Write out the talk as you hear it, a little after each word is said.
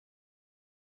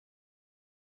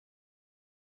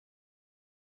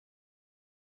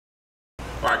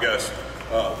All right, guys,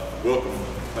 welcome.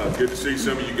 Good to see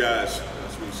some of you guys.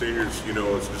 Some of the seniors, you know,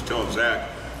 I was just telling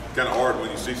Zach, kind of hard when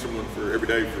you see someone for every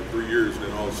day for 3 years and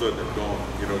then all of a sudden they're gone,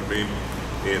 you know what I mean?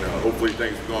 And hopefully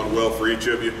things have gone well for each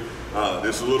of you.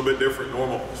 This is a little bit different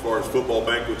normal as far as football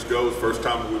banquets goes. First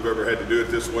time that we've ever had to do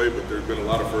it this way, but there's been a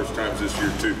lot of first times this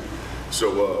year too.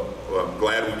 So I'm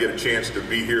glad we get a chance to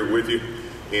be here with you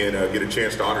and get a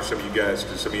chance to honor some of you guys,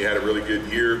 because some of you had a really good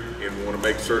year, and we want to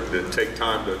make certain to take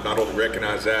time to not only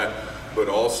recognize that, but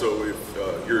also if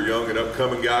you're a young and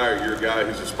upcoming guy, or you're a guy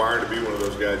who's aspiring to be one of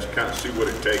those guys, you kind of see what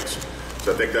it takes.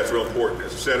 So I think that's real important.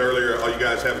 As I said earlier, all you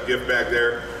guys have a gift bag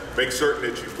there. Make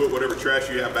certain that you put whatever trash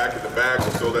you have back in the bag. We'll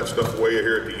throw that stuff away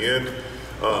here at the end.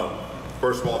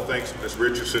 First of all, thanks to Ms.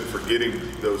 Richardson for getting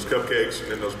those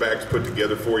cupcakes and those bags put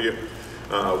together for you.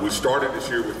 We started this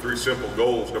year with 3 simple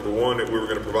goals. Number 1, that we were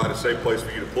going to provide a safe place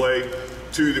for you to play.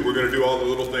 2, that we're going to do all the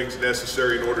little things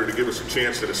necessary in order to give us a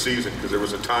chance at a season, because there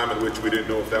was a time in which we didn't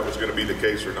know if that was going to be the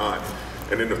case or not.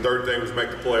 And then the 3rd thing was make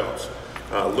the playoffs.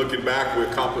 Looking back, we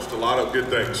accomplished a lot of good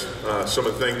things. Some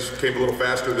of the things came a little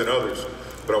faster than others,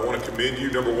 but I want to commend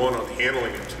you, number 1, on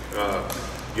handling it.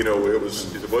 You know, it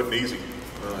wasn't easy.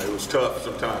 It was tough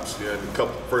sometimes. And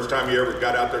first time you ever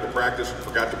got out there to practice and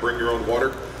forgot to bring your own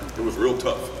water, it was real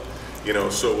tough. You know,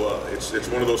 so it's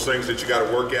one of those things that you got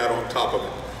to work out on top of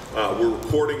it. We're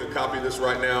recording a copy of this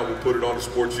right now. We'll put it on to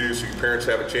Sports U so your parents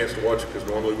have a chance to watch it, because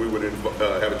normally we would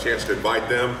have a chance to invite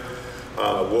them.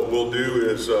 What we'll do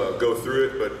is go through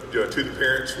it, but to the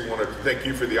parents, we want to thank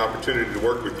you for the opportunity to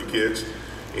work with you kids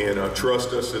and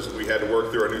trust us as we had to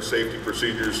work through our new safety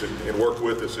procedures and work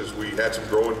with us as we had some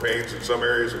growing pains in some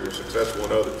areas and were successful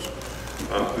in others.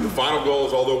 The final goal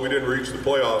is, although we didn't reach the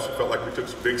playoffs, it felt like we took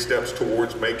some big steps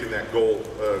towards making that goal,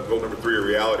 goal number 3, a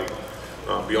reality.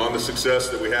 Beyond the success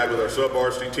that we had with our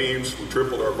sub-varsity teams, we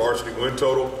tripled our varsity win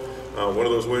total. One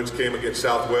of those wins came against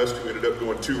Southwest, who ended up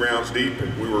going 2 rounds deep,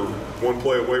 and we were 1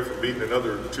 play away from beating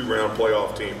another 2-round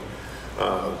playoff team.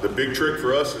 The big trick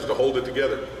for us is to hold it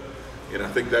together. And I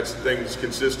think that's the thing that's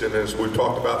consistent, as we've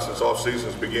talked about since off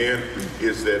seasons began,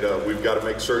 is that we've got to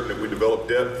make certain that we develop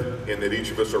depth and that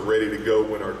each of us are ready to go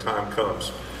when our time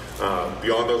comes.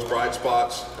 Beyond those bright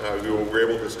spots, we were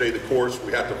able to stay the course.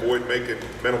 We have to avoid making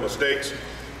mental mistakes.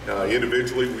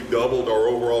 Individually, we doubled our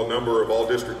overall number of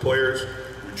all-district players.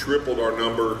 We tripled our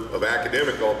number of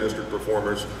academic all-district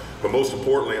performers. But most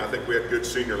importantly, I think we had good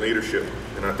senior leadership.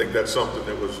 And I think that's something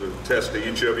that was a test to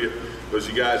each of you. Those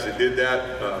of you guys that did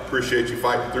that, appreciate you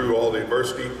fighting through all the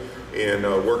adversity and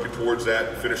working towards that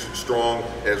and finishing strong,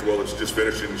 as well as just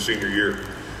finishing your senior year.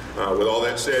 With all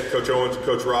that said, Coach Owens and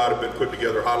Coach Rod have been putting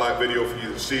together a highlight video for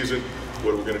you this season.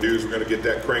 What we're going to do is we're going to get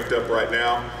that cranked up right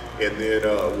now, and then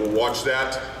we'll watch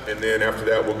that, and then after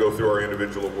that we'll go through our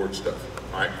individual award stuff.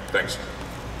 All right, thanks.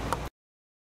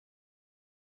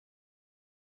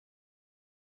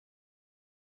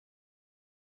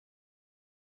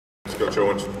 Coach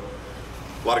Owens.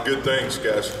 A lot of good things,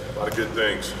 guys. A lot of good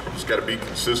things. Just got to be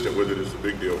consistent with it is the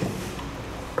big deal.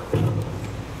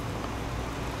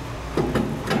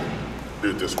 Do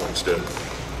it this way instead.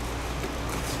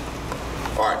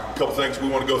 All right, a couple things we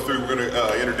want to go through. We're going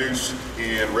to introduce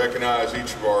and recognize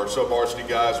each of our sub-varsity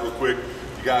guys real quick.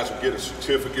 You guys will get a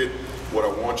certificate. What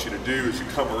I want you to do is you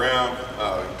come around,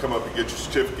 come up and get your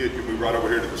certificate. You move right over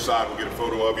here to the side. We'll get a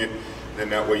photo of you. And then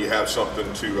that way you have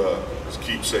something to, as a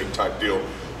keepsake type deal.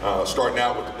 Starting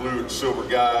out with the blue and silver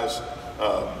guys,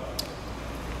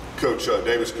 Coach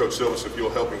Davis, Coach Silvas, if you'll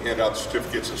help me hand out the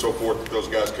certificates and so forth to those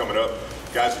guys coming up.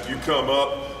 Guys, if you come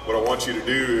up, what I want you to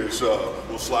do is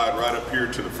we'll slide right up here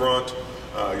to the front.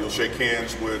 You'll shake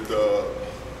hands with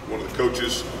one of the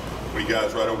coaches. One of you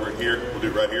guys right over in here. We'll do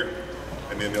it right here.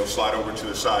 And then they'll slide over to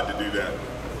the side to do that.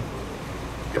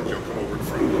 Yeah, Joe, come over in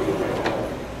front.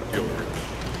 Get over here.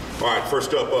 All right,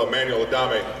 first up, Manuel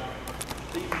Adame.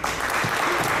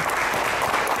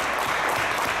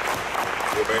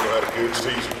 Manuel had a good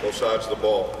season, both sides of the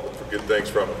ball. Look for good things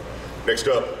from him. Next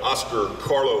up, Oscar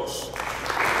Carlos.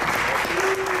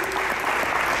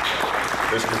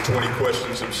 Mr. 20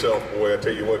 questions himself. Boy, I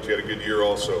tell you what, you had a good year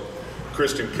also.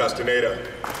 Christian Castaneda.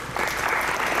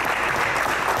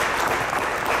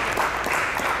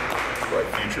 Bright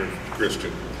future,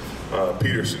 Christian.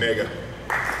 Peter Senega.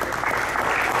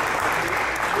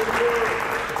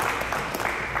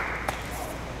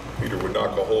 Peter would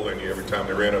knock a hole in you every time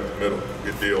they ran up the middle.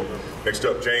 Good deal. Next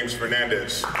up, James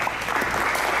Fernandez.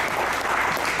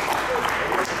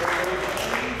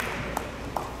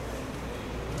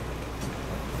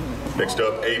 Next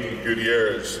up, Aiden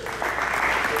Gutierrez.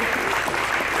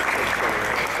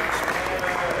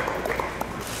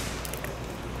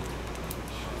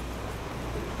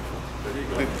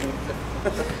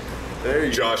 There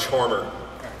you Josh Harmer.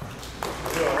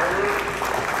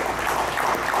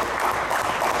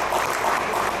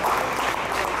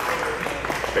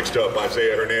 Next up,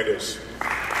 Isaiah Hernandez.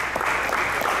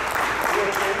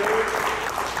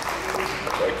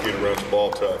 That kid runs the ball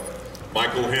tough.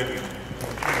 Michael Hinton.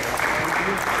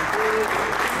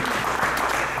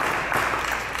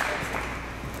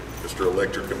 Mr.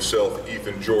 Electric himself,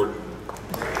 Ethan Jordan.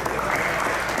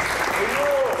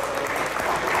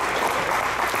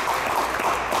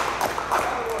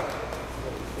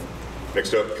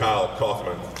 Next up, Kyle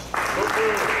Kaufman.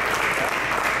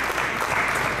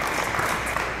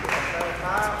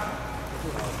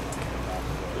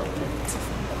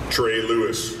 Trey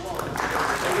Lewis.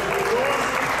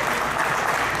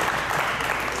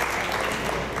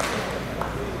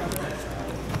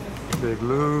 Big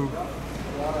Lou.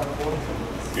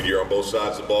 Good year on both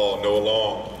sides of the ball. Noah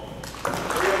Long.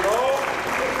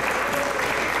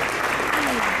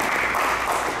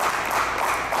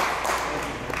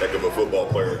 Heck of a football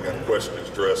player. Got to question his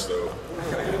dress, though.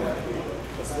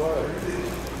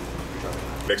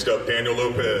 Next up, Daniel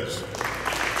Lopez.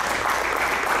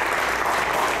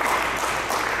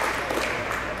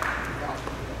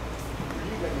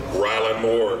 Rylan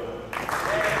Moore.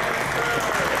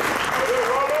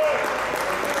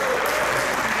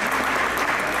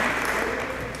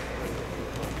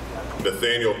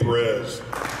 Nathaniel Perez.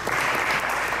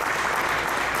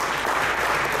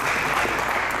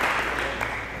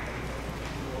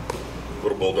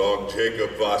 Little Bulldog,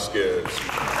 Jacob Vasquez.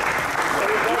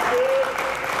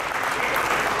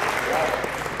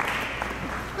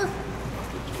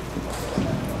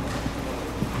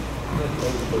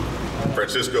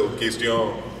 Francisco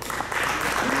Quistion.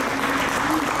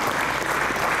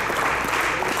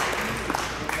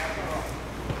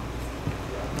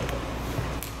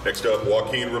 Next up,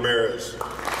 Joaquin Ramirez.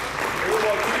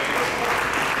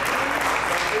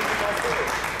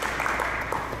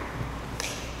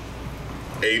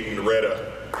 Aiden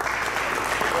Retta.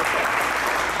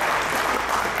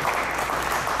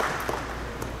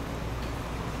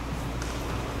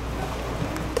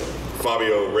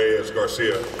 Fabio Reyes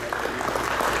Garcia.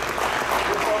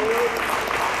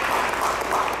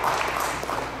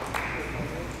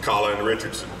 Colin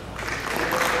Richardson.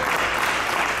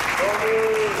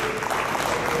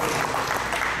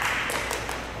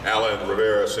 Alan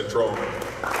Rivera Centron.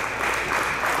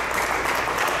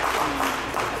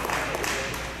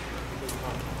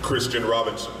 Christian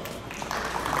Robinson.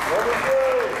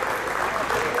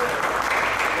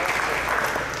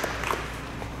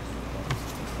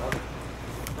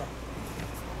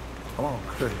 Come on,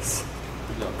 Chris.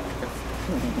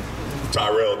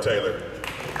 Tyrell Taylor.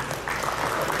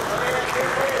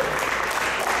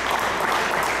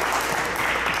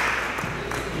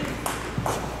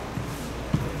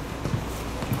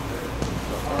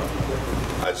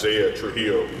 Isaiah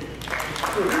Trujillo.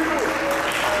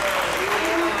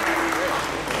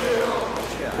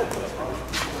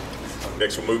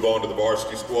 Next, we'll move on to the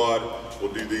varsity squad.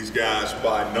 We'll do these guys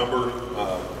by number.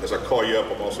 As I call you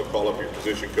up, I'll also call up your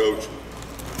position coach,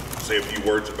 say a few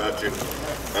words about you.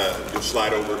 You'll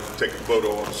slide over, take a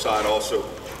photo on the side also,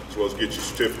 as well as get your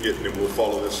certificate, and then we'll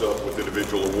follow this up with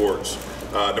individual awards.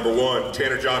 Number 1,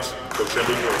 Tanner Johnson, Coach San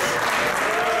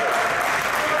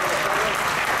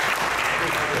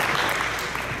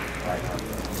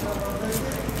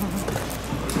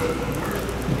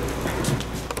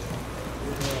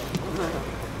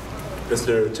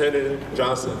Mr. Tanner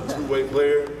Johnson, two-way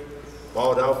player,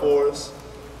 balled out for us.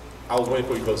 I was waiting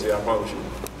for you, Coach, I promise you.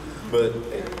 But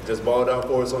just balled out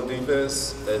for us on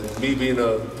defense. And me being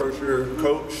a first-year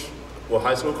coach, well,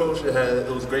 high school coach,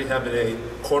 it was great having a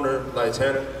corner like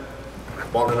Tanner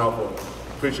balling out for us.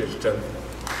 Appreciate you, Tanner.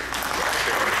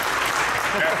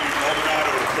 Matthew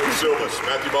Maldonado, Coach Silvas.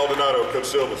 Matthew Maldonado, Coach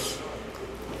Silvas.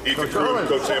 Ethan Cruz,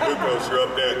 Coach Sambucos, you're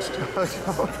up next.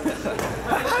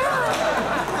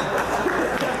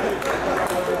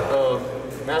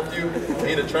 Matthew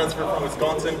made a transfer from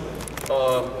Wisconsin.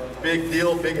 Big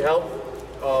deal, big help,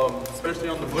 especially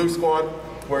on the blue squad,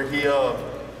 where he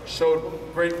showed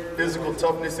great physical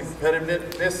toughness and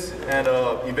competitiveness, and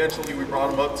eventually we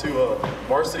brought him up to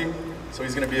varsity, so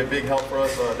he's going to be a big help for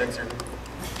us next year.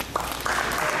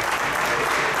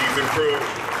 Ethan Cruz,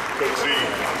 Coach Z.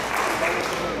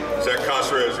 Zach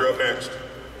Casarez, you're up next.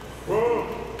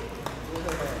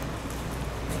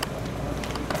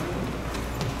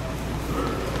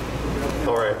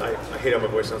 All right, I hate how my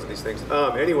voice sounds on these things.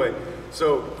 Anyway,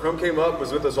 so Crum came up,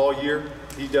 was with us all year.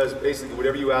 He does basically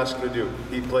whatever you ask him to do.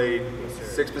 He played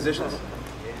 6 positions?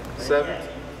 7?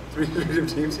 3 different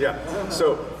teams, yeah.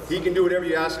 So he can do whatever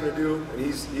you ask him to do, and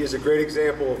he is a great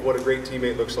example of what a great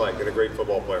teammate looks like and a great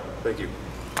football player. Thank you.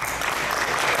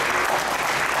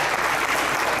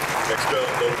 Next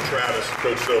up, Lobo Travis,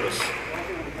 Coach Silvis.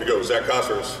 Here we go, Zach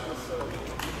Cosros.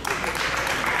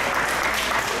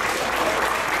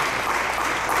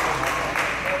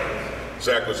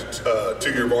 Zach was a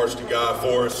two-year varsity guy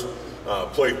for us.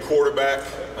 Played quarterback.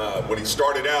 When he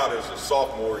started out as a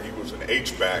sophomore, he was an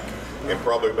H-back and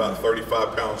probably about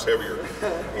 35 pounds heavier.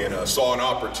 And saw an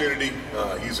opportunity.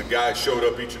 He's a guy who showed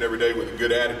up each and every day with a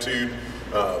good attitude,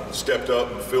 stepped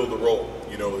up and filled the role.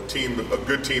 You know, a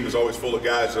good team is always full of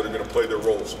guys that are going to play their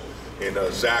roles. And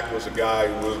Zach was a guy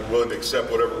who was willing to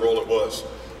accept whatever role it was.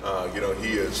 You know,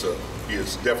 he has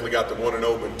definitely got the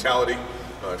 1-0 mentality.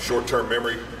 Short-term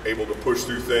memory, able to push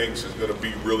through things, is going to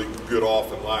be really good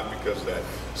off in life because of that.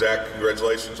 Zach,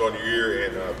 congratulations on your year,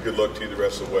 and good luck to you the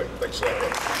rest of the way. Thanks a lot,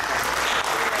 brother.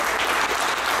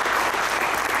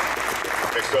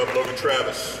 Next up, Logan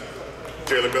Travis.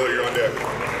 Jalen Miller, you're on deck.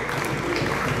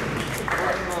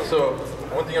 So,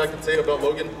 one thing I can say about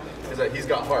Logan is that he's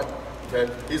got heart.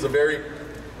 Okay, he's a very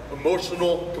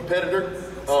emotional competitor.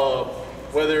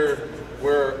 Whether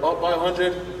we're up by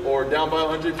 100 or down by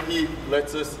 100, he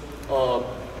lets us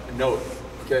know it,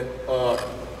 okay?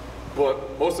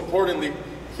 But most importantly,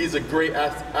 he's a great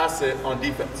asset on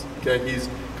defense, okay? He's a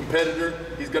competitor,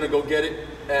 he's gonna go get it,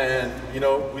 and you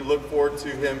know, we look forward to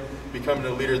him becoming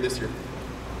a leader this year.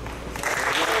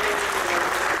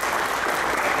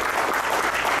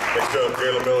 Next up,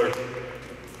 Jalen Miller.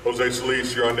 Jose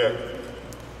Solis, you're on deck.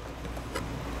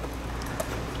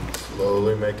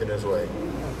 Slowly making his way.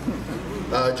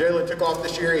 Jalen took off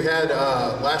this year. He had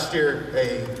last year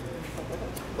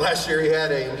he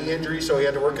had a knee injury, so he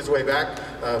had to work his way back.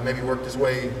 Maybe worked his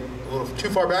way a little too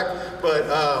far back, but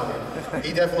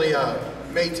he definitely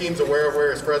made teams aware of where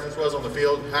his presence was on the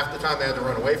field. Half the time they had to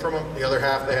run away from him, the other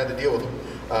half they had to deal with him.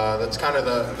 That's kind of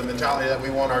the mentality that we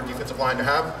want our defensive line to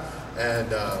have, and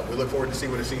we look forward to see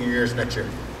what his senior year is next year.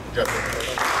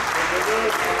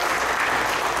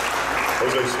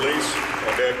 Jose Solis,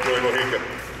 on deck, Joey Mojica.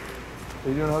 Are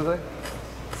you doing Jose?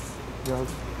 Yeah,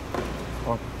 Jose.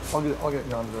 Oh, I'll get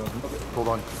Jan to hold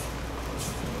on.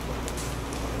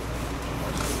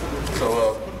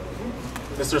 So,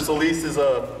 Mr. Solis is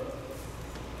a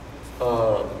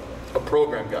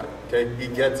program guy, okay? He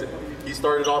gets it. He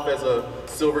started off as a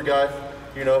silver guy,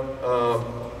 you know,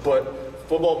 but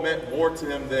football meant more to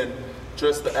him than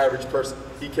just the average person.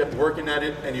 He kept working at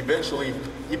it, and eventually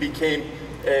he became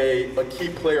a key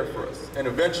player for us. And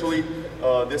eventually,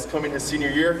 this coming his senior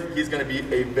year, he's going to be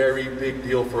a very big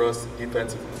deal for us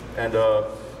defensively. And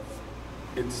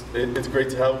it's great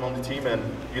to have him on the team, and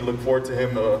we look forward to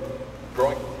him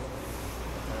growing.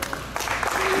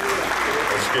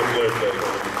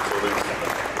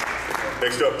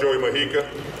 Next up, Joey Mojica.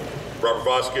 Robert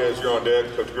Vasquez, you're on deck.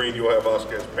 Coach Green, you'll have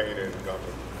Vasquez, Payne, and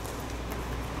Gonzo.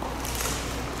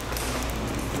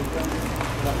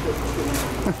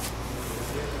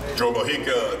 Joe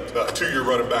Mojica, a two-year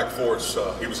running back for us.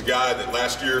 He was a guy that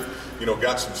last year, you know,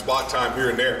 got some spot time here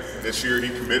and there. And this year, he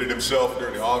committed himself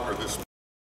during the this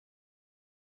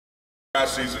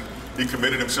past season. He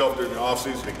committed himself during the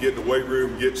offseason to get in the weight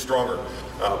room, get stronger.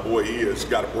 Boy, he has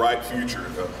got a bright future.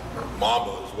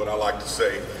 Mamba is what I like to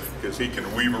say, because he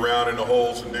can weave around in the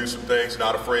holes and do some things,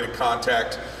 not afraid of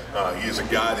contact. He is a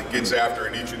guy that gets after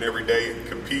it each and every day and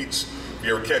competes. If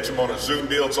you ever catch him on a Zoom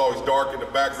deal, it's always dark in the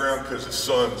background because his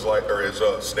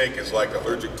snake is like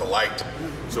allergic to light.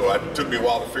 So it took me a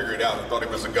while to figure it out. I thought he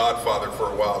was the godfather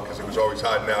for a while because he was always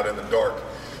hiding out in the dark.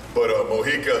 But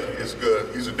Mojica is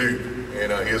good. He's a dude,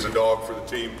 and he is a dog for the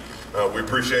team. We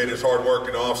appreciate his hard work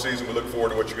in the offseason. We look forward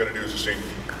to what you're going to do as a senior.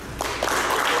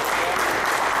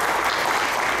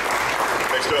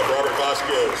 Next up, Robert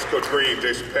Vasquez, Coach Green,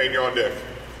 Jason Payne, you're on deck.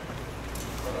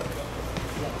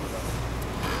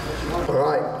 All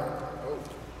right.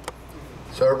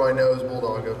 So everybody knows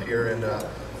Bulldog up here, and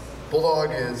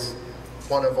Bulldog is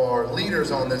one of our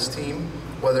leaders on this team,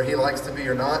 whether he likes to be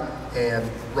or not. And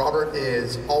Robert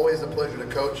is always a pleasure to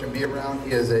coach and be around.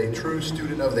 He is a true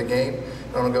student of the game.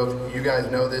 I don't know if you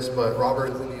guys know this, but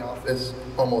Robert is in the office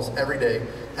almost every day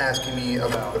asking me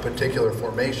about a particular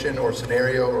formation or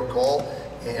scenario or call,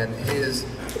 and his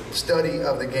study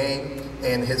of the game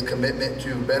and his commitment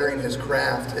to bettering his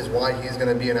craft is why he's going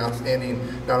to be an outstanding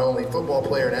not only football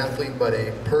player and athlete, but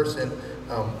a person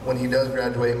when he does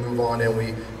graduate and move on. And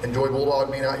we enjoy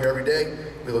Bulldog being out here every day.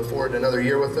 We look forward to another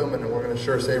year with him, and we're going to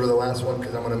sure savor the last one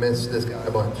because I'm going to miss this guy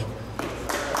a bunch.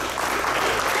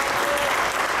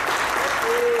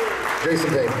 Jason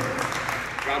Payne.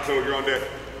 Gonzo, you're on deck.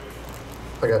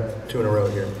 I got two in a row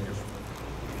here.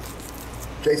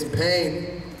 Jason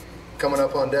Payne coming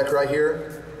up on deck right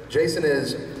here. Jason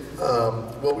is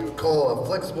what we would call a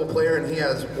flexible player, and he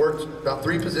has worked about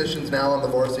 3 positions now on the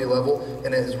varsity level,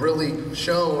 and has really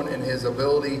shown in his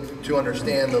ability to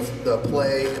understand the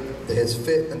play, his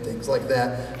fit and things like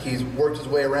that. He's worked his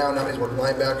way around. Now he's worked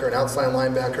linebacker and outside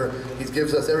linebacker. He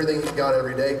gives us everything he's got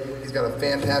every day. He's got a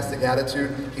fantastic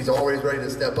attitude. He's always ready to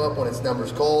step up when his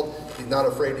number's called. He's not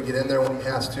afraid to get in there when he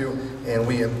has to, and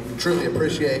we truly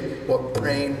appreciate what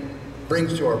Payne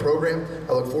brings to our program.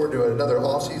 I look forward to another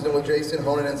off season with Jason,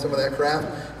 honing in some of that craft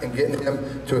and getting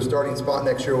him to a starting spot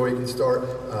next year where he can start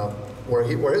where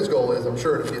his goal is, I'm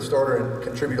sure, to be a starter and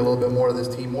contribute a little bit more to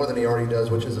this team, more than he already does,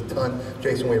 which is a ton.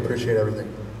 Jason, we appreciate everything.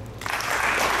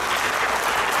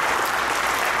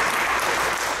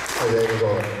 Isaiah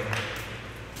Gonzalez.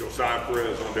 Josiah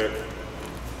Perez on deck.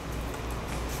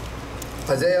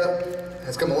 Isaiah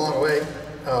has come a long way.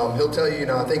 He'll tell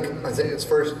you, I think Isaiah's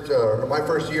my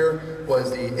first year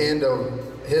was the end of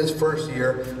his first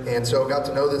year, and so got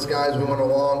to know this guy as we went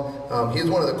along. He's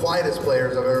one of the quietest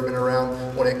players I've ever been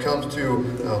around when it comes to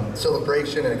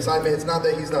celebration and excitement. It's not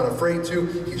that he's not afraid to,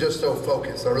 he's just so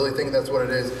focused. I really think that's what it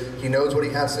is. He knows what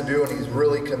he has to do, and he's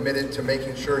really committed to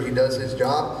making sure he does his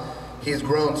job. He's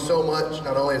grown so much,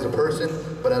 not only as a person,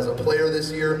 but as a player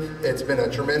this year. It's been a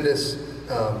tremendous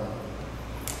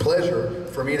pleasure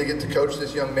for me to get to coach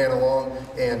this young man along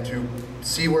and to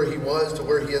see where he was to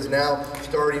where he is now.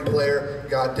 Starting player,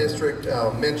 got district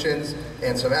mentions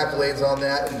and some accolades on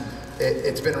that, and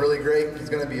it's been really great. He's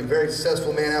going to be a very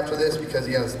successful man after this because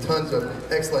he has tons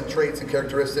of excellent traits and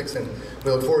characteristics, and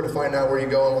we look forward to finding out where you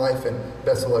go in life, and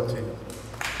best of luck to you.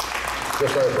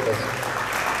 Just right for us.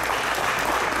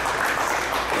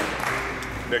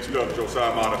 Next up,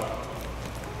 Josiah Mata.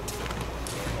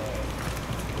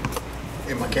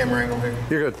 In my camera angle here.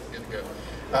 You're good. Good.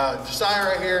 Josiah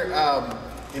right here,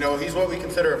 he's what we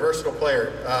consider a versatile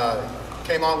player.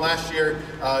 Came on last year.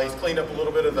 He's cleaned up a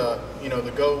little bit of the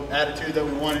go attitude that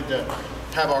we wanted to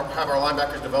have our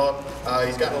linebackers develop.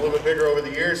 He's gotten a little bit bigger over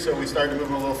the years, so we started to move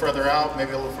him a little further out,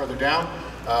 maybe a little further down.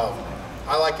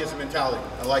 I like his mentality.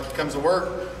 I like he comes to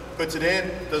work, puts it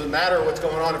in, doesn't matter what's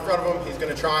going on in front of him, he's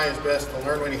going to try his best to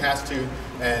learn when he has to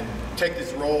and take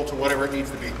this role to whatever it needs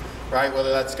to be, right? Whether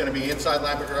that's going to be inside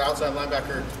linebacker, outside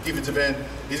linebacker, defensive end,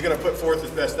 he's going to put forth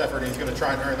his best effort, and he's going to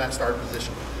try and earn that starting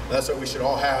position. And that's what we should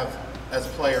all have as a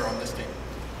player on this team.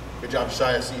 Good job,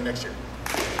 Josiah. See you next year.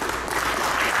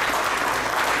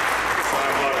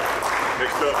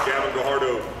 Next up, Gavin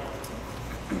Gajardo.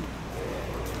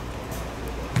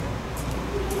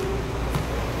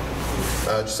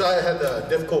 Josiah had the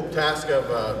difficult task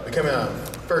of becoming a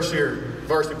first-year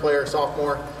varsity player,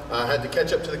 sophomore. Had to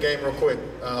catch up to the game real quick.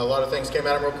 A lot of things came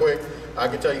at him real quick. I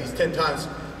can tell you he's 10 times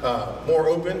more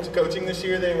open to coaching this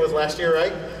year than he was last year,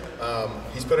 right?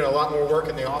 He's put in a lot more work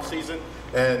in the off-season,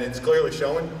 and it's clearly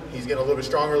showing. He's getting a little bit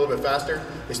stronger, a little bit faster.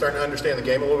 He's starting to understand the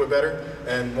game a little bit better,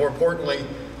 and more importantly,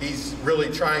 he's really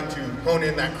trying to hone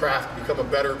in that craft, become a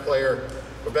better player,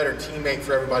 a better teammate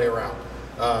for everybody around.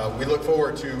 We look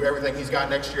forward to everything he's got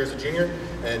next year as a junior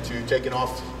and to taking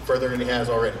off further than he has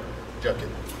already. Good job, kid.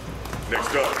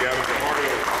 Next up, Gavin Gajardo.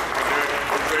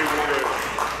 Jose Juarez.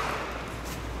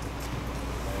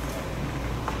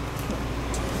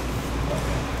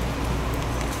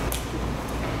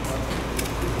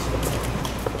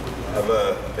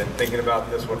 I've been thinking about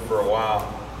this one for a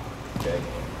while. Okay.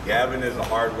 Gavin is a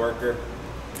hard worker.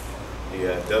 He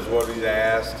does what he's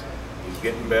asked. He's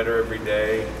getting better every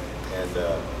day, and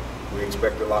we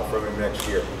expect a lot from him next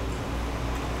year.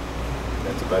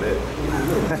 That's about it.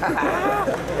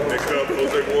 Next up,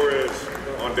 Jose Juarez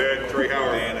on deck, Trey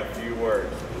Howard. And a few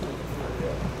words.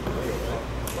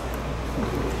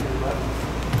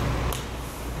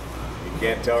 You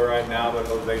can't tell right now, but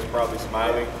Jose's probably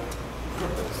smiling.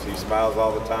 He smiles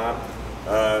all the time.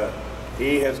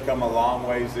 He has come a long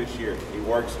ways this year. He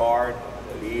works hard.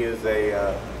 He is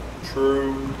a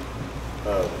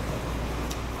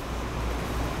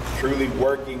truly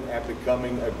working at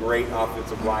becoming a great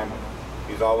offensive lineman.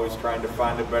 He's always trying to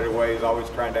find a better way. He's always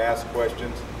trying to ask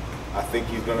questions. I think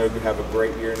he's going to have a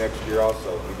great year next year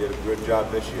also. He did a good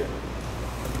job this year.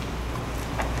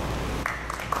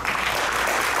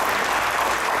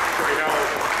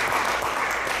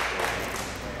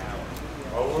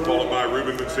 Followed by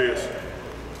Ruben Macias.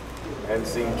 I hadn't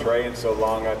seen Trey in so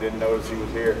long, I didn't notice he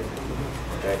was here.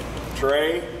 Okay.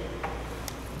 Trey,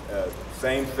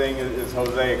 same thing as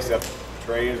Jose, except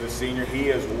Trey is a senior. He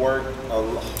has worked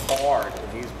hard,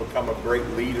 and he's become a great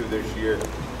leader this year.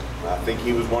 I think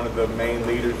he was one of the main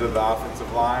leaders of the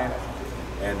offensive line,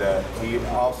 and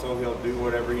he'll do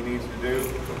whatever he needs to do.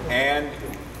 And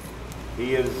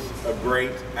He is a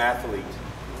great athlete.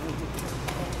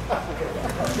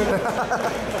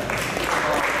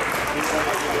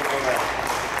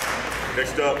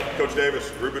 Next up, Coach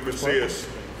Davis, Ruben Macias.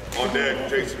 On deck,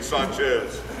 Jason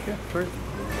Sanchez. Yeah, sure.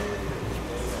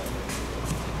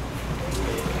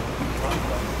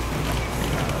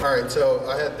 All right, so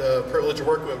I had the privilege of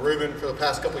working with Ruben for the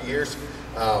past couple of years.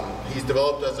 He's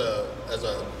developed as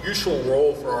a useful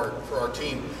role for our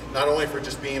team, not only for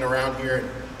just being around here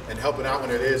and helping out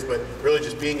when it is, but really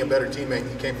just being a better teammate.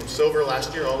 He came from silver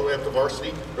last year all the way up to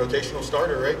varsity, rotational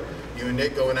starter, right? You and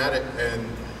Nick going at it, and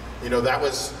you know that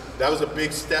was a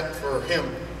big step for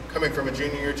him coming from a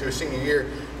junior year to a senior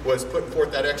year, was putting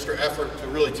forth that extra effort to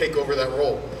really take over that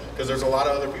role, because there's a lot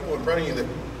of other people in front of you that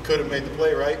could have made the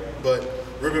play, right? But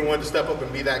Ruben wanted to step up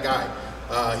and be that guy.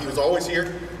 He was always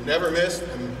here, never missed,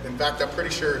 and in fact, I'm pretty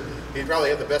sure he probably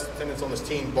had the best attendance on this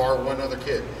team, bar one other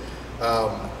kid.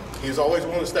 He was always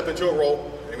willing to step into a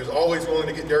role, and he was always willing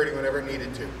to get dirty whenever it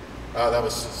needed to. That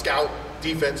was scout,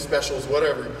 defense, specials,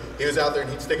 whatever. He was out there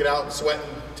and he'd stick it out and sweating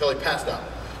until he passed out.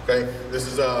 Okay, this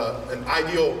is an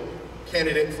ideal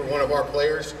candidate for one of our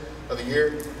players of the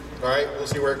year. All right, we'll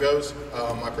see where it goes.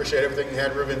 I appreciate everything you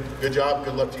had, Ruben. Good job.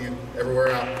 Good luck to you everywhere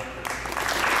out.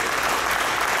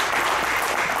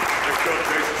 Next up,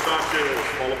 Jason Sanchez,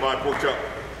 followed by Pork Chop.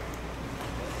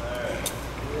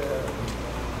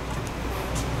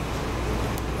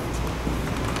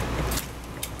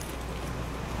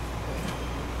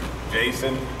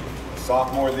 Jason,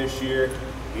 sophomore this year,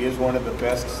 he is one of the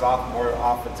best sophomore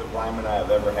offensive linemen I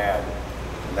have ever had.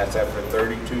 And that's after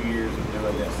 32 years of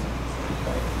doing this.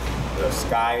 Okay. The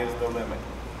sky is the limit.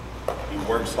 He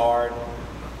works hard.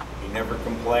 He never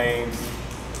complains.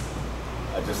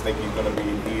 I just think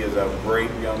he is a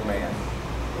great young man.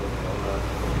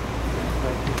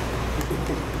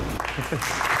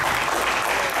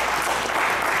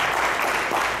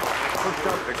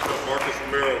 Next up, Marcus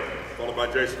Romero, followed by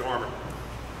Jason Harmon.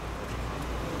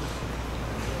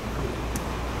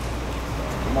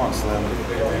 Come on, Slim.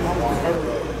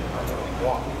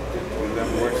 Do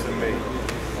them worse than me.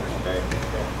 Okay.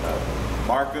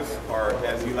 Marcus, or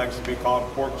as he likes to be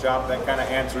called, Pork Chop, that kind of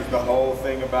answers the whole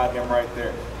thing about him right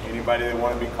there. Anybody that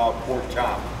want to be called Pork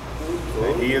Chop.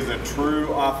 Okay. He is a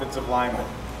true offensive lineman.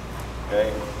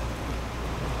 Okay.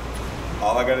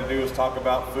 All I got to do is talk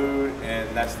about food, and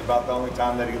that's about the only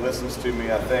time that he listens to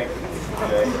me, I think.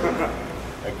 Okay.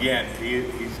 Again,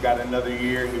 he's got another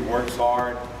year. He works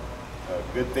hard.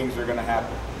 Good things are going to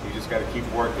happen. You just got to keep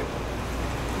working.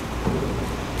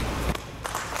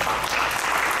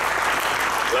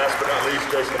 Last but not least,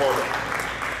 Jason Harmon.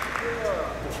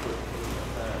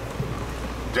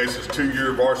 Jason's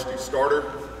 2-year varsity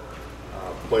starter.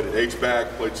 Played at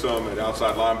H-back, played some at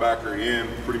outside linebacker, in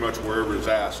pretty much wherever is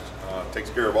asked. Takes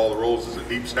care of all the roles as a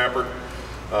deep snapper.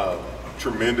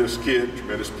 Tremendous kid,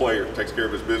 tremendous player. Takes care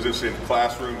of his business in the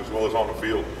classroom as well as on the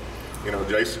field. You know,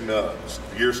 Jason, the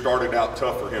year started out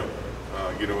tough for him.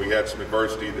 You know, he had some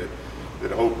adversity that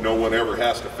I hope no one ever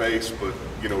has to face, but,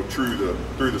 you know, through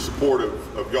the support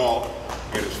of y'all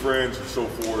and his friends and so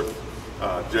forth,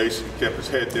 Jason kept his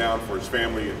head down for his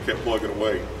family and kept plugging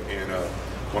away. And I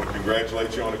want to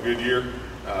congratulate you on a good year.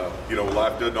 You know,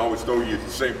 life doesn't always throw you the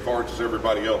same cards as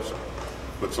everybody else,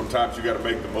 but sometimes you got to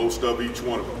make the most of each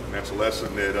one of them. And that's a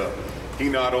lesson that he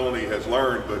not only has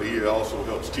learned, but he also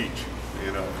helps teach.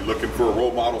 You know, if you're looking for a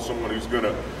role model, someone who's going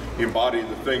to embody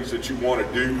the things that you want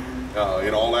to do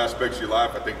in all aspects of your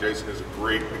life, I think Jason is a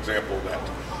great example of that.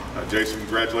 Jason,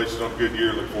 congratulations on a good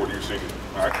year. Look forward to your senior.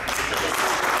 All right.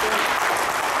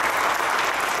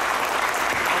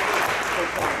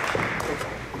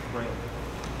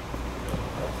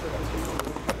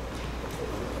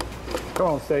 Come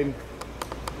on, Staten.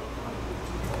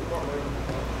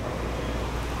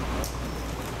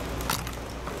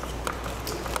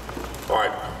 All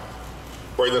right,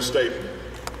 Braylon Staten.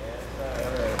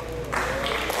 I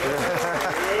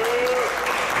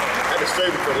had to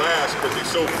save him for last because he's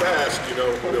so fast, you know,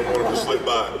 we don't want him to slip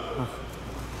by.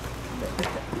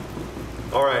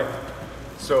 All right,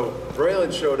 so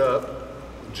Braylon showed up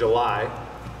July,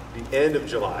 the end of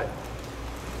July,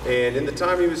 and in the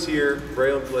time he was here,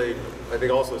 Braylon played, I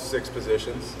think, also 6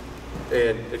 positions.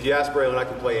 And if you ask Braylon, I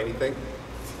can play anything.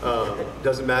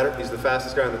 Doesn't matter, he's the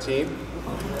fastest guy on the team.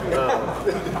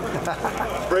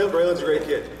 Braylon's a great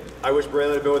kid. I wish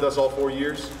Braylon had been with us all 4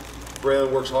 years.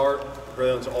 Braylon works hard.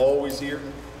 Braylon's always here.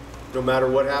 No matter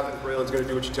what happens, Braylon's going to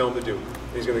do what you tell him to do.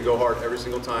 He's going to go hard every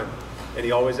single time. And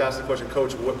he always asks the question,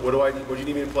 Coach, what do you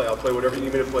need me to play? I'll play whatever you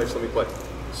need me to play, just let me play.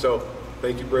 So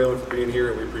thank you, Braylon, for being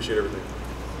here, and we appreciate everything.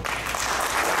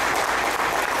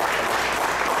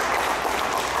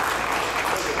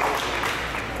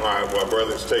 All right, while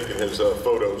Brother's taking his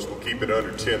photos, we'll keep it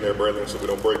under 10 there, brethren, so we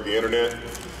don't break the internet.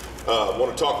 I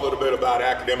want to talk a little bit about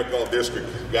academic all-district.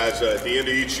 Guys, at the end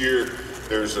of each year,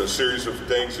 there's a series of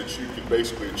things that you can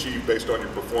basically achieve based on your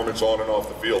performance on and off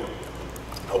the field.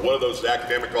 One of those is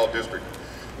academic all-district.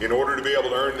 In order to be able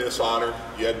to earn this honor,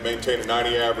 you had to maintain a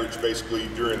 90 average basically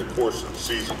during the course of the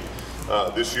season.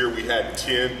 This year we had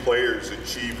 10 players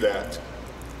achieve that.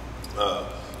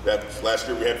 Last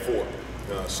year we had 4.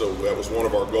 So that was one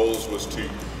of our goals, was to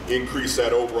increase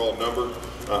that overall number.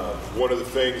 One of the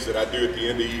things that I do at the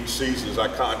end of each season is I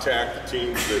contact the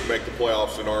teams that make the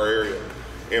playoffs in our area.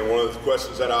 And one of the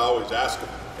questions that I always ask them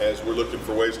as we're looking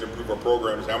for ways to improve our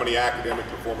program is, how many academic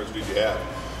performers did you have?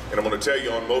 And I'm going to tell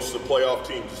you, on most of the playoff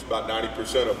teams, it's about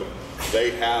 90% of them,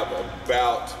 they have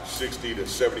about 60 to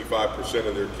 75%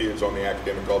 of their kids on the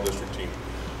academic all-district team.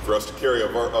 For us to carry a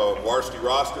varsity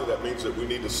roster, that means that we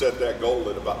need to set that goal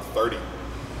at about 30.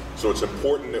 So it's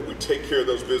important that we take care of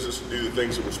those business and do the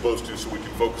things that we're supposed to, so we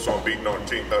can focus on beating our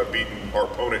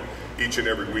opponent each and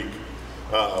every week.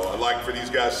 I'd like for these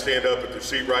guys to stand up at their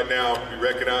seat right now, be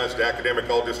recognized, academic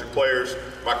all-district players: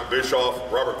 Michael Bischoff,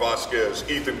 Robert Vasquez,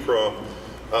 Ethan Crum,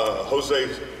 Jose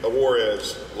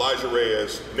Juarez, Elijah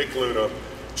Reyes, Nick Luna,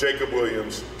 Jacob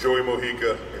Williams, Joey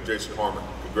Mojica, and Jason Harmon.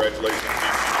 Congratulations.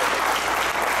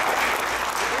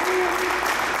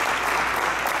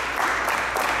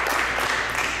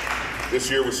 This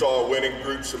year we saw winning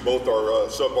groups in both our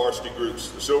sub-varsity groups.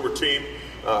 The silver team,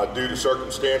 due to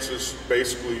circumstances,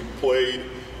 basically played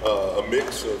a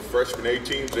mix of freshman A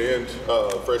teams and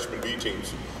freshman B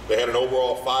teams. They had an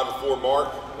overall 5-4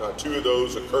 mark. 2 of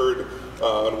those occurred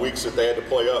on weeks that they had to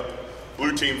play up.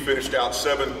 Blue team finished out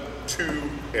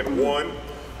 7-2-1,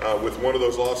 with one of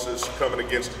those losses coming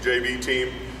against the JV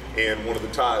team, and one of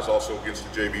the ties also against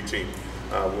the JV team.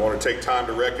 We want to take time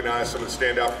to recognize some of the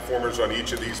standout performers on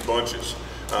each of these bunches.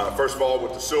 First of all,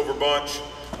 with the silver bunch,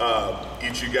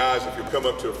 each of you guys, if you'll come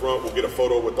up to the front, we'll get a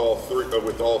photo with all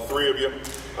three of you.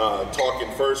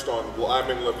 Talking first on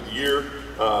Lineman of the Year,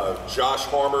 Josh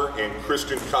Harmer and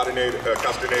Kristen Castaneda.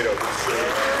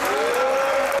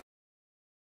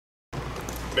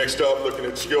 Next up, looking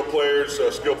at skill players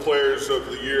of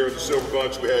the year of the silver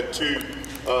bunch, we had 2,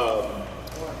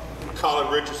 Colin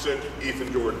Richardson,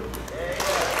 Ethan Jordan.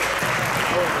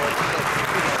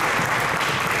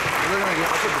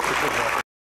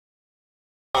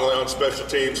 Finally, on special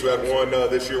teams, we had one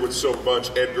this year with the silver bunch,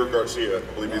 Edgar Garcia. I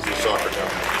believe he's in soccer now.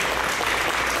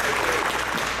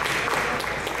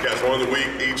 Guys,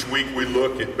 each week we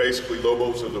look at basically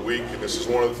Lobos of the week, and this is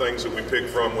one of the things that we pick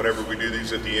from whenever we do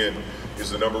these at the end, is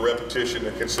the number of repetition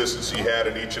and consistency had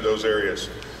in each of those areas.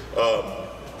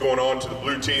 Going on to the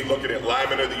blue team, looking at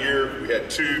Lineman of the Year, we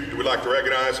had 2 that we'd like to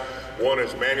recognize. One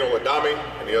is Manuel Adami,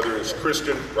 and the other is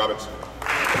Kristen Robinson.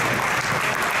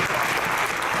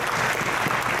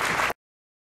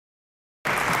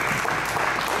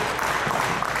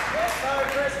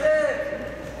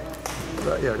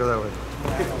 Yeah, go that way.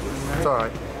 It's all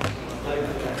right.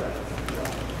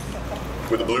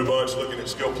 With the blue bunch, looking at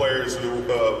skill players of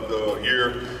the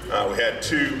year, we had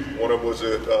 2. One of them was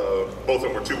both of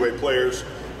them were 2-way players.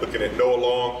 Looking at Noah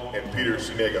Long and Peter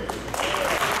Sinega.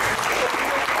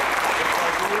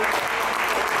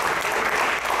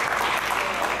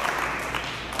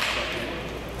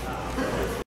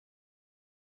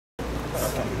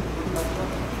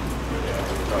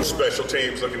 Special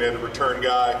teams, looking at a return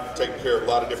guy, taking care of a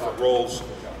lot of different roles.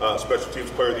 Special teams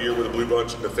player of the year with the blue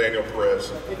bunch, Nathaniel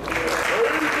Perez.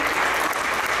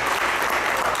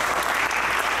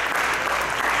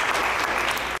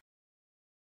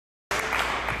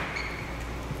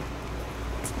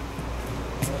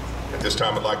 At this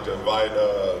time, I'd like to invite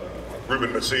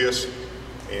Ruben Macias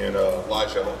and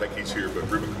Elijah. I don't think he's here, but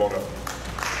Ruben, come on up.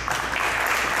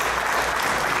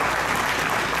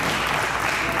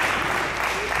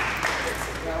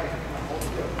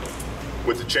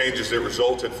 With the changes that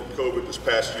resulted from COVID this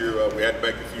past year, we had to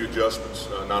make a few adjustments,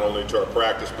 not only to our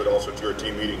practice, but also to our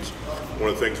team meetings. One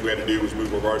of the things we had to do was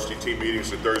move our varsity team meetings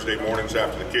to Thursday mornings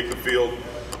after the kick of the field.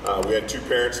 We had 2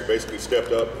 parents that basically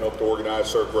stepped up and helped to organize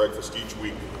serve breakfast each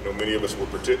week. Many of us were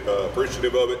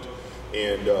appreciative of it,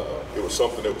 and it was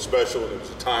something that was special, and it was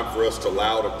a time for us to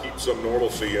allow to keep some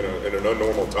normalcy in an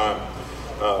unnormal time.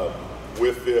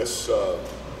 With this,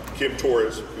 Kim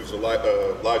Torres, who's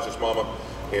Elijah's mama,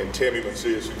 and Tammy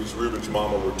Macias, who was Ruben's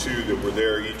mama, were 2 that were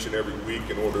there each and every week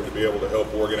in order to be able to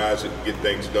help organize it and get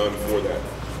things done for that.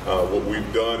 What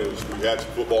we've done is we had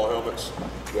some football helmets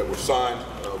that were signed.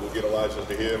 We'll get Elijah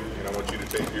to him, and I want you to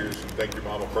take yours and thank your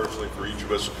mama personally for each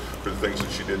of us for the things that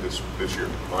she did this year.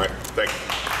 All right, thank you.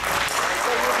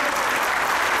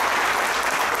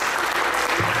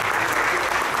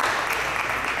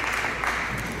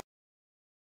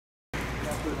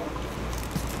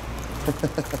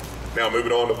 Now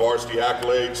moving on to varsity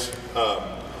accolades.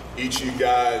 Each of you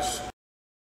guys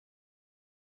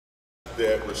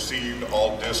that received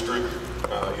all district,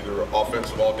 either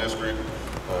offensive all district,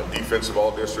 defensive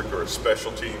all district, or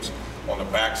special teams, on the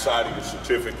back side of your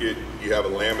certificate, you have a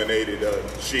laminated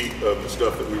sheet of the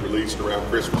stuff that we released around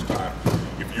Christmas time.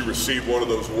 If you receive one of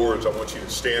those awards, I want you to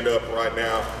stand up right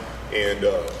now and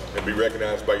be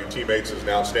recognized by your teammates as an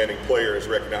outstanding player, as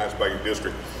recognized by your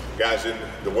district. Guys, and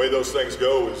the way those things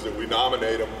go is that we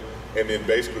nominate them, and then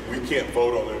basically we can't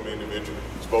vote on them individually.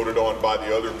 It's voted on by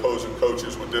the other opposing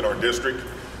coaches within our district.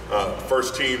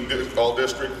 First team all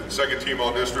district, and second team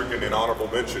all district, and then honorable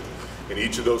mention. And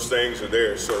each of those things are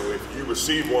there. So if you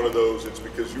receive one of those, it's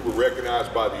because you were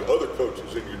recognized by the other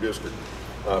coaches in your district.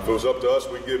 If it was up to us,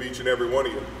 we'd give each and every one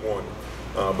of you one.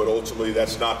 But ultimately,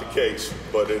 that's not the case.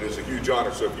 But it is a huge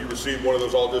honor. So if you receive one of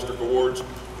those all-district awards,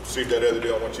 received that other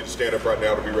day, I want you to stand up right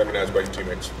now to be recognized by your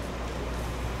teammates.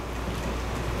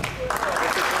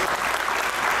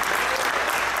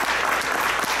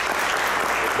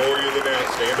 More of you than that,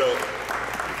 stand up.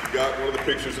 If you got one of the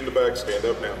pictures in the back, stand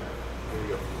up now. There you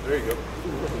go. There you go.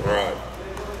 All right.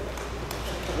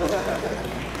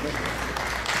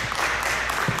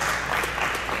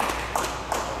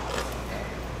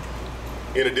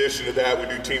 In addition to that, we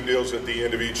do team deals at the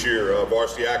end of each year.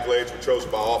 Varsity accolades were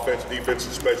chosen by offense, defense,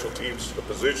 and special teams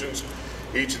positions.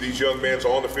 Each of these young men's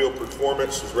on-the-field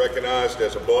performance is recognized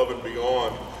as above and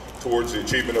beyond towards the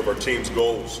achievement of our team's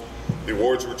goals. The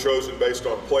awards were chosen based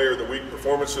on player of the week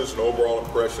performances and overall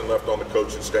impression left on the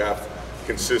coaching staff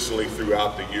consistently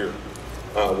throughout the year.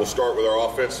 We'll start with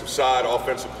our offensive side.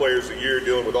 Offensive players of the year,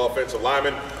 dealing with offensive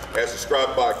linemen, as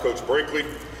described by Coach Brinkley.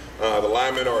 The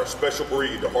linemen are a special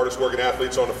breed, the hardest working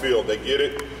athletes on the field. They get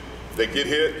it, they get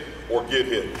hit, or get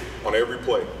hit on every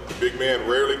play. The big man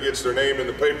rarely gets their name in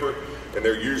the paper, and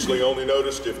they're usually only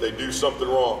noticed if they do something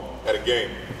wrong at a game.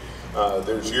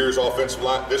 This year's Offensive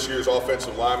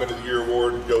Lineman of the Year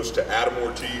award goes to Adam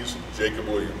Ortiz and Jacob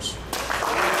Williams. A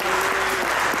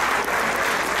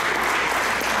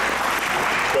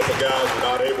couple guys were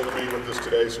not able to be with us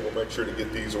today, so we'll make sure to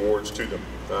get these awards to them.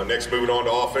 Next, moving on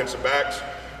to offensive backs.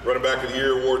 Running Back of the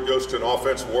Year award goes to an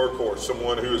offensive workhorse,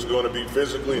 someone who is going to be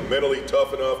physically and mentally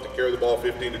tough enough to carry the ball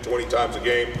 15 to 20 times a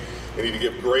game. They need to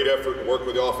give great effort and work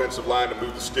with the offensive line to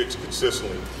move the sticks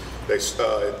consistently.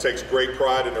 It takes great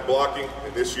pride in their blocking,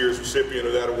 and this year's recipient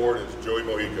of that award is Joey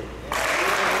Mojica.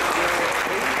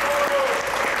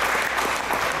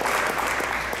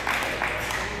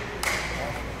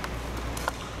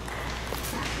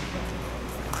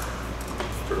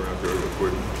 Turn around, Joey, real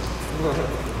quick.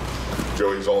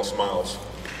 Joey's all smiles.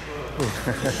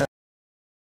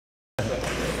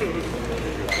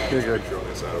 You're good.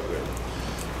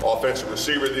 Offensive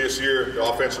Receiver this year, the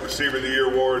Offensive Receiver of the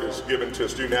Year award is given to a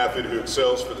student athlete who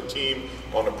excels for the team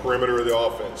on the perimeter of the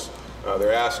offense.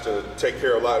 They're asked to take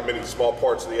care of many small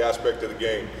parts of the aspect of the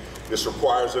game. This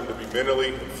requires them to be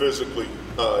mentally and physically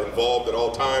involved at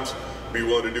all times, be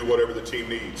willing to do whatever the team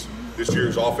needs. This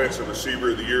year's Offensive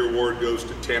Receiver of the Year award goes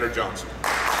to Tanner Johnson.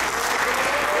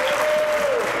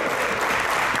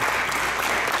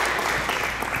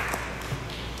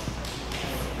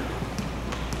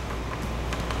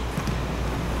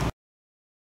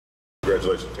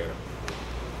 Congratulations, Tanner.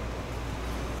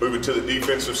 Moving to the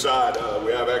defensive side,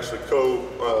 we have actually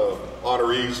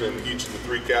co-honorees in each of the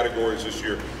three categories this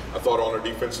year. I thought on our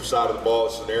defensive side of the ball,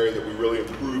 it's an area that we really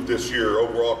improved this year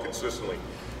overall consistently.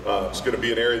 It's going to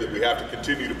be an area that we have to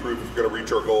continue to prove if we're going to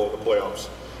reach our goal in the playoffs.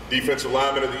 Defensive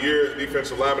Lineman of the Year. The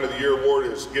Defensive Lineman of the Year award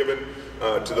is given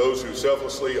to those who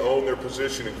selflessly own their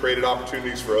position and created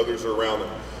opportunities for others around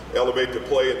them. Elevate the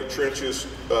play in the trenches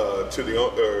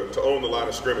to own the line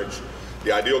of scrimmage.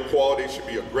 The ideal quality should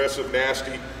be aggressive,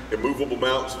 nasty, immovable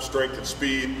mountains of strength and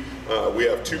speed. We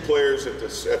have two players at the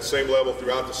same level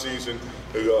throughout the season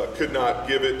who could not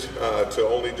give it to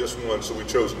only just one, so we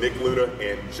chose Nick Luna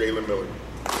and Jalen Miller.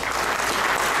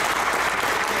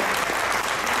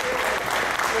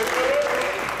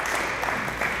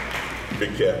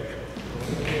 Big cat.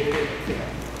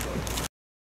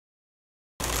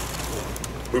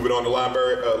 Moving on to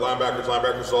linebackers.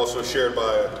 Linebackers is also shared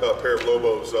by a pair of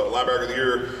Lobos. Linebacker of the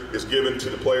Year is given to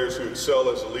the players who excel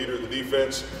as a leader of the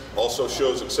defense, also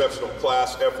shows exceptional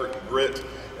class, effort, and grit,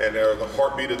 and they're the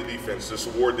heartbeat of the defense. This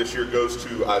award this year goes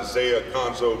to Isaiah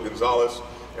Conzo Gonzalez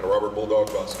and Robert Bulldog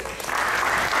Vasquez.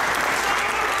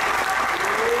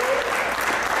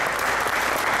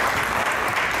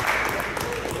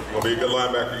 If you're going to be a good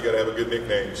linebacker, you got to have a good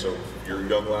nickname. So if you're a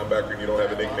young linebacker and you don't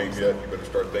have a nickname yet, you better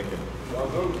start thinking.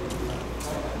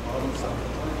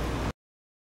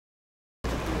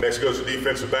 Next goes to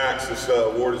defensive backs. This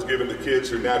award is given to kids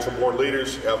who are natural-born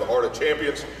leaders, who have the heart of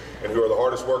champions, and who are the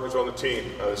hardest workers on the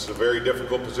team. This is a very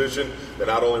difficult position that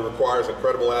not only requires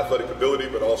incredible athletic ability,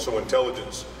 but also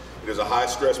intelligence. It is a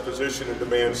high-stress position and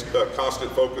demands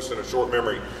constant focus and a short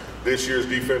memory. This year's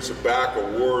defensive back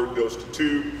award goes to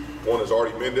two. One is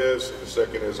Artie Mendez, and the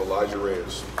second is Elijah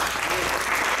Reyes.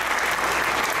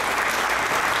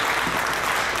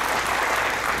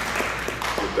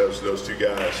 Those two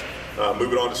guys.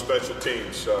 Moving on to special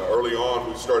teams. Early on,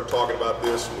 we started talking about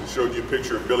this, and we showed you a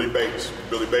picture of Billy Bates.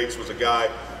 Billy Bates was a guy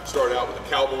who started out with the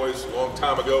Cowboys a long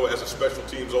time ago as a special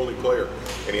teams only player,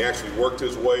 and he actually worked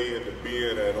his way into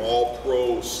being an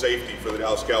all-pro safety for the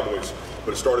Dallas Cowboys.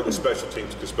 But it started with special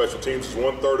teams, because special teams is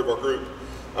 1/3 of our group.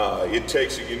 It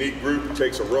takes a unique group. It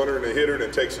takes a runner and a hitter, and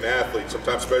it takes an athlete.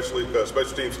 Sometimes special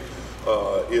teams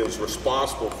is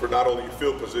responsible for not only your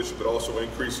field position, but also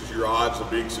increases your odds of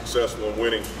being successful and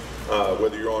winning,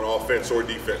 whether you're on offense or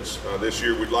defense. This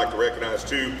year, we'd like to recognize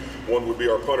two. One would be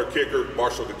our punter kicker,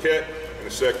 Marshall Duquette, and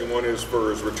the second one is for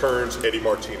his returns, Eddie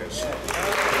Martinez.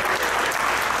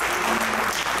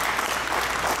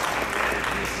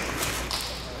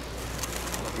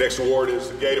 Next award is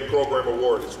the Gator Program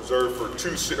Award. It's reserved for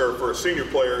a senior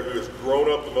player who has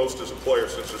grown up the most as a player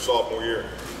since their sophomore year.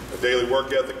 The daily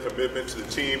work ethic, commitment to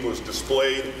the team was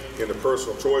displayed in the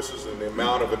personal choices, and the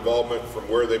amount of involvement from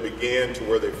where they began to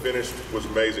where they finished was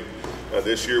amazing.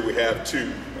 This year we have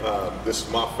two. This is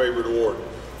my favorite award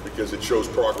because it shows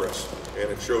progress,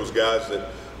 and it shows guys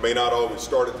that may not always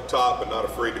start at the top but not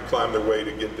afraid to climb their way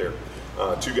to get there.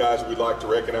 Two guys we'd like to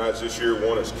recognize this year.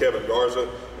 One is Kevin Garza,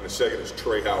 and the second is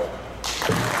Trey Howard.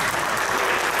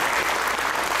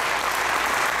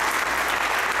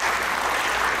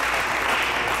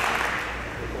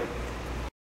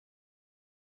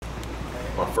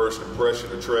 My first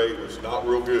impression of Trey was not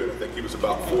real good. I think he was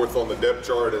about 4th on the depth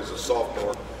chart as a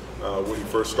sophomore when he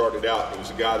first started out. He was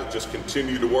a guy that just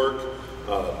continued to work,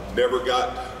 never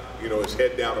got his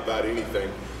head down about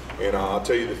anything. And I'll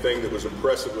tell you the thing that was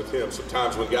impressive with him,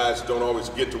 sometimes when guys don't always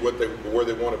get to where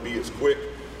they want to be as quick,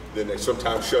 then they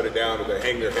sometimes shut it down, or they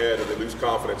hang their head, or they lose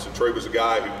confidence. And Trey was a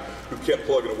guy who kept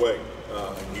plugging away.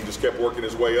 He just kept working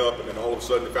his way up, and then all of a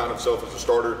sudden he found himself as a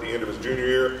starter at the end of his junior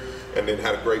year, and then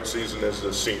had a great season as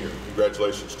a senior.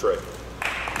 Congratulations, Trey.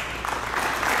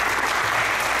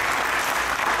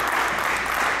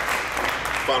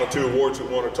 Final two awards we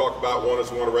want to talk about. One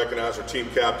is we want to recognize our team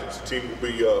captains. The team will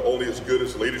be only as good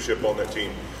as the leadership on that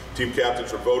team. Team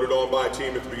captains are voted on by a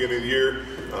team at the beginning of the year.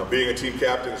 Being a team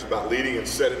captain is about leading and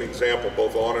setting an example,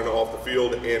 both on and off the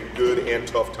field, in good and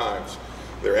tough times.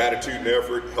 Their attitude and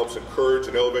effort helps encourage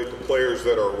and elevate the players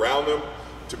that are around them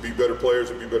to be better players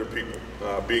and be better people.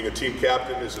 Being a team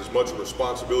captain is as much a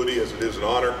responsibility as it is an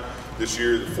honor. This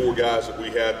year, the 4 guys that we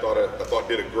had I thought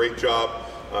did a great job,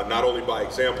 not only by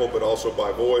example, but also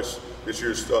by voice. This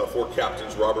year's 4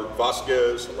 captains: Robert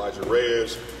Vasquez, Elijah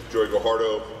Reyes, Joey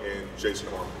Guajardo, and Jason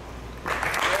Harmon.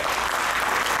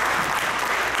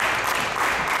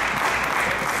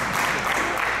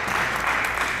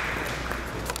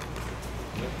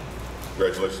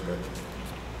 Congratulations, man.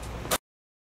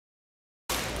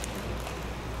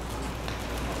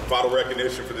 Final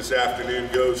recognition for this afternoon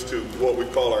goes to what we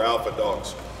call our alpha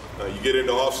dogs. You get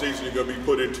into off-season, you're going to be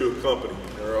put into a company.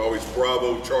 There are always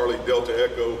Bravo, Charlie, Delta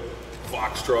Echo,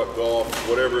 Foxtrot, Golf,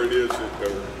 whatever it is,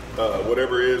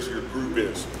 whatever it is your group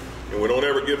is. And we don't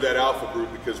ever give that alpha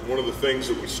group, because one of the things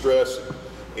that we stress,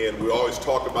 and we always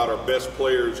talk about, our best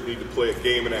players need to play a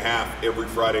game and a half every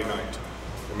Friday night.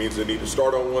 It means they need to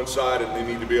start on one side, and they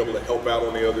need to be able to help out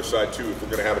on the other side too if we're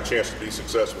going to have a chance to be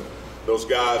successful. Those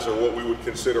guys are what we would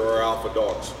consider our alpha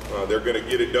dogs. They're going to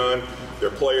get it done. They're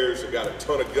players that got a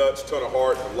ton of guts, ton of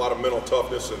heart, and a lot of mental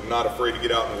toughness, and not afraid to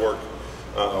get out and work.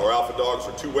 Our alpha dogs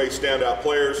are two-way standout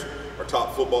players. Our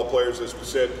top football players, as we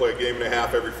said, play a game and a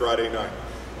half every Friday night.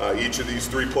 Each of these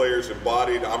 3 players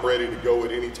embodied "I'm ready to go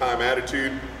at any time"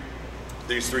 attitude.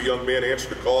 These 3 young men answer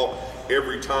the call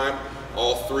every time.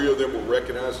 All 3 of them were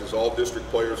recognized as all-district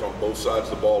players on both sides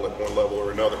of the ball at one level or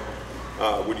another.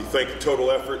 When you think of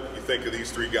total effort, you think of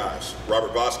these 3 guys: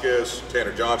 Robert Vasquez,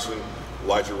 Tanner Johnson,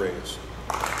 Elijah Reyes.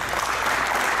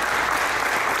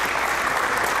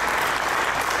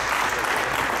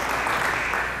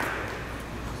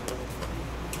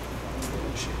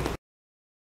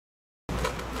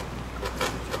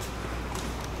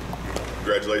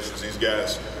 Congratulations, these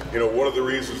guys. You know, one of the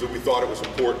reasons that we thought it was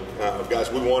important, guys,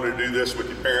 we wanted to do this with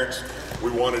your parents. We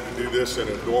wanted to do this in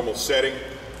a normal setting.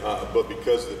 But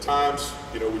because of the times,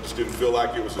 we just didn't feel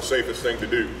like it was the safest thing to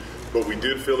do. But we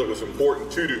did feel it was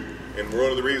important to do. And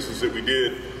one of the reasons that we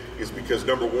did is because,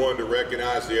 number one, to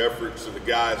recognize the efforts of the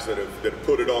guys that have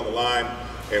put it on the line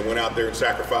and went out there and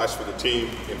sacrificed for the team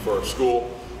and for our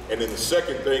school. And then the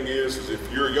second thing is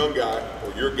if you're a young guy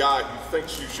or you're a guy who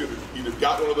thinks you should have either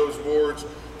got one of those awards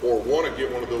or want to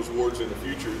get one of those awards in the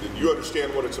future, then you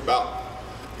understand what it's about.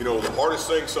 You know, the hardest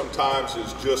thing sometimes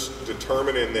is just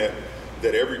determining that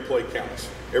every play counts,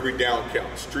 every down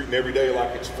counts, treating every day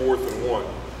like it's 4th and 1,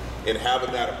 and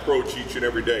having that approach each and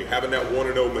every day, having that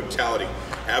 1-0 mentality,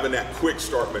 having that quick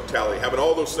start mentality, having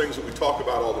all those things that we talk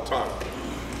about all the time.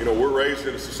 You know, we're raised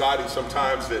in a society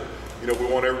sometimes that, you know, we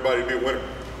want everybody to be a winner.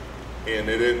 And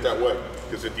it isn't that way,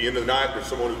 because at the end of the night, there's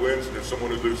someone who wins and there's someone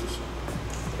who loses.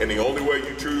 And the only way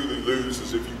you truly lose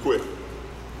is if you quit.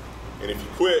 And if you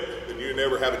quit, then you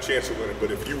never have a chance of winning.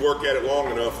 But if you work at it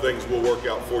long enough, things will work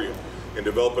out for you. And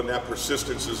developing that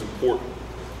persistence is important.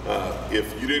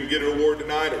 If you didn't get an award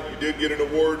tonight, or you did get an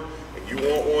award, and you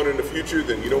want one in the future,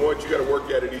 then you know what? You got to work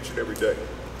at it each and every day.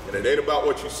 And it ain't about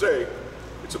what you say,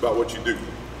 it's about what you do.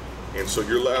 And so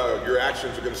your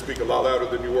actions are going to speak a lot louder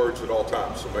than your words at all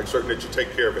times. So make certain that you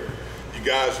take care of it. You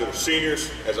guys that are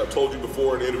seniors, as I told you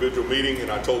before in the individual meeting,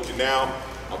 and I told you now,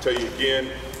 I'll tell you again,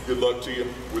 good luck to you.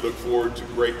 We look forward to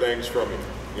great things from you.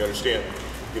 You understand?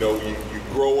 You know, you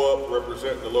grow up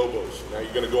representing the Lobos. Now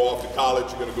you're going to go off to college,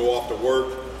 you're going to go off to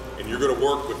work, and you're going to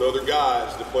work with other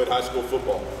guys that played high school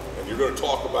football. And you're going to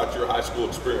talk about your high school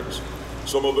experience.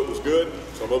 Some of it was good,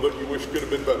 some of it you wish could have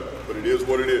been better, but it is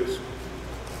what it is.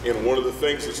 And one of the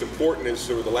things that's important is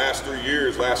over the last 3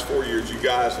 years, last 4 years, you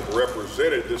guys have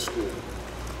represented this school.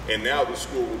 And now this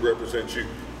school will represent you.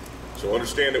 So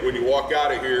understand that when you walk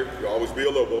out of here, you'll always be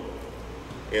a Lobo.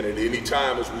 And at any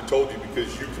time, as we told you,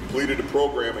 because you completed a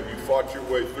program and you fought your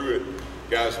way through it,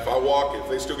 guys, if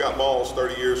they still got malls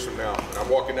 30 years from now, and I'm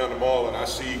walking down the mall and I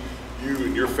see you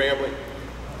and your family,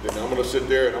 then I'm going to sit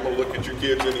there and I'm going to look at your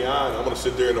kids in the eye and I'm going to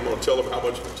sit there and I'm going to tell them how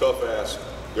much of a tough ass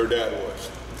their dad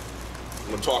was. I'm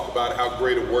going to talk about how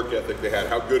great a work ethic they had,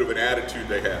 how good of an attitude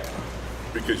they had,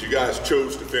 because you guys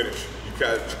chose to finish. You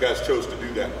guys chose to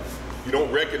do that. You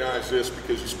don't recognize this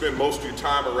because you spend most of your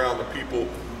time around the people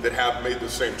that have made the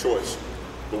same choice.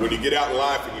 But when you get out in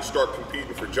life and you start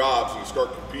competing for jobs and you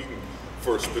start competing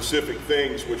for specific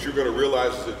things, what you're going to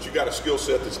realize is that you got a skill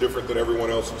set that's different than everyone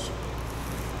else's.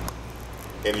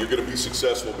 And you're going to be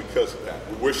successful because of that.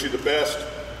 We wish you the best,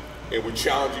 and we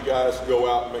challenge you guys to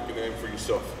go out and make a name for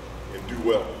yourself and do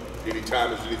well.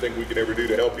 Anytime there's anything we can ever do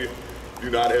to help you, do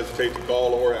not hesitate to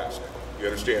call or ask. You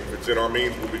understand? If it's in our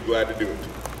means, we'll be glad to do it.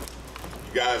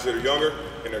 You guys that are younger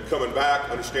and they're coming back,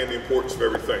 understand the importance of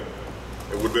everything.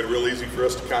 It would have been real easy for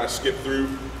us to kind of skip through,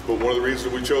 but one of the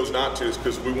reasons we chose not to is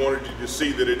because we wanted you to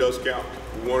see that it does count.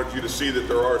 We wanted you to see that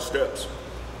there are steps.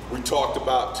 We talked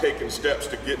about taking steps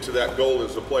to get to that goal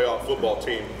as a playoff football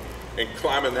team and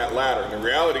climbing that ladder. And the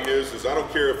reality is I don't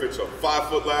care if it's a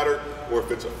 5-foot ladder or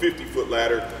if it's a 50-foot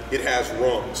ladder, it has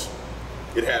rungs.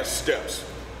 It has steps.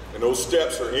 And those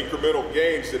steps are incremental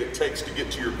gains that it takes to get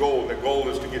to your goal, and the goal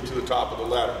is to get to the top of the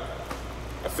ladder.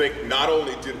 I think not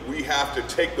only did we have to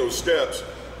take those steps,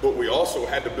 but we also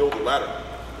had to build a ladder.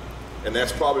 And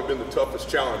that's probably been the toughest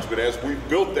challenge. But as we've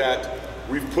built that,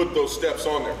 we've put those steps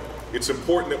on there. It's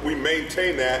important that we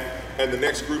maintain that, and the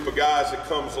next group of guys that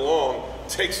comes along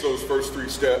takes those first 3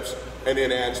 steps and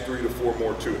then adds 3 to 4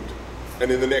 more to it. And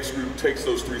then the next group takes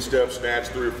those 3 steps and adds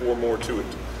 3 or 4 more to it.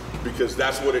 Because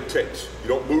that's what it takes. You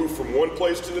don't move from one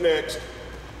place to the next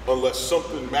unless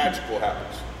something magical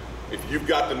happens. If you've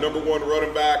got the #1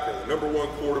 running back or the #1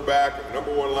 quarterback or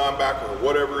the #1 linebacker or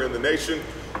whatever in the nation,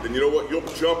 then you know what? You'll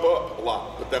jump up a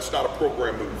lot, but that's not a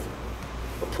program move.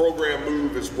 A program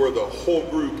move is where the whole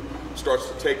group starts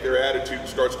to take their attitude and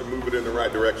starts to move it in the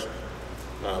right direction.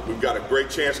 We've got a great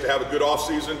chance to have a good off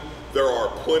season. There are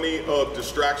plenty of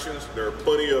distractions. There are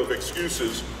plenty of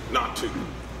excuses not to.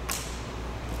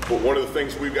 But one of the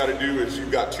things we've got to do is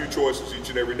you've got 2 choices each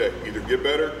and every day. Either get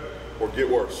better or get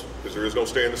worse, because there is no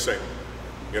staying the same.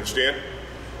 You understand?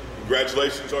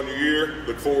 Congratulations on your year.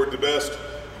 Look forward to the best.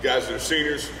 You guys that are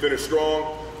seniors, finish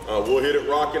strong. We'll hit it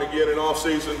rocking again in off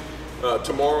season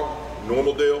tomorrow,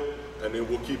 normal deal. And then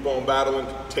we'll keep on battling,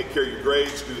 take care of your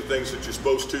grades, do the things that you're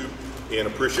supposed to, and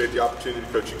appreciate the opportunity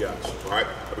to coach you guys. All right?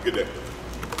 Have a good day.